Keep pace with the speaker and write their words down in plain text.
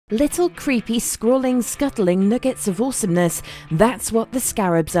Little creepy, scrawling, scuttling nuggets of awesomeness, that's what the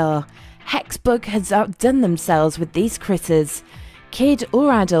scarabs are. HEXBUG has outdone themselves with these critters. Kid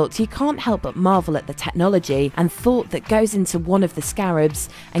or adult, you can't help but marvel at the technology and thought that goes into one of the scarabs,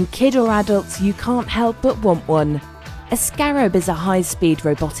 and kid or adult, you can't help but want one. A scarab is a high-speed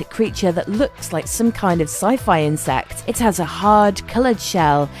robotic creature that looks like some kind of sci-fi insect. It has a hard, coloured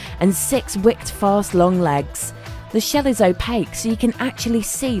shell and 6 wicked-fast long legs. The shell is opaque, so you can actually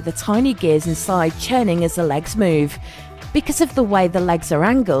see the tiny gears inside churning as the legs move. Because of the way the legs are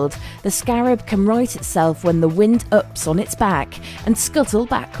angled, the scarab can right itself when the wind ups on its back and scuttle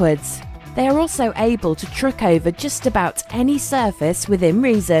backwards. They are also able to truck over just about any surface within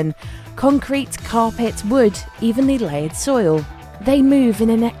reason: concrete, carpet, wood, evenly layered soil. They move in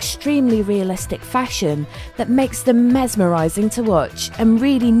an extremely realistic fashion that makes them mesmerising to watch and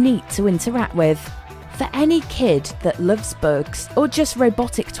really neat to interact with. For any kid that loves bugs or just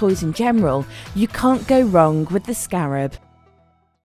robotic toys in general, you can't go wrong with the scarab.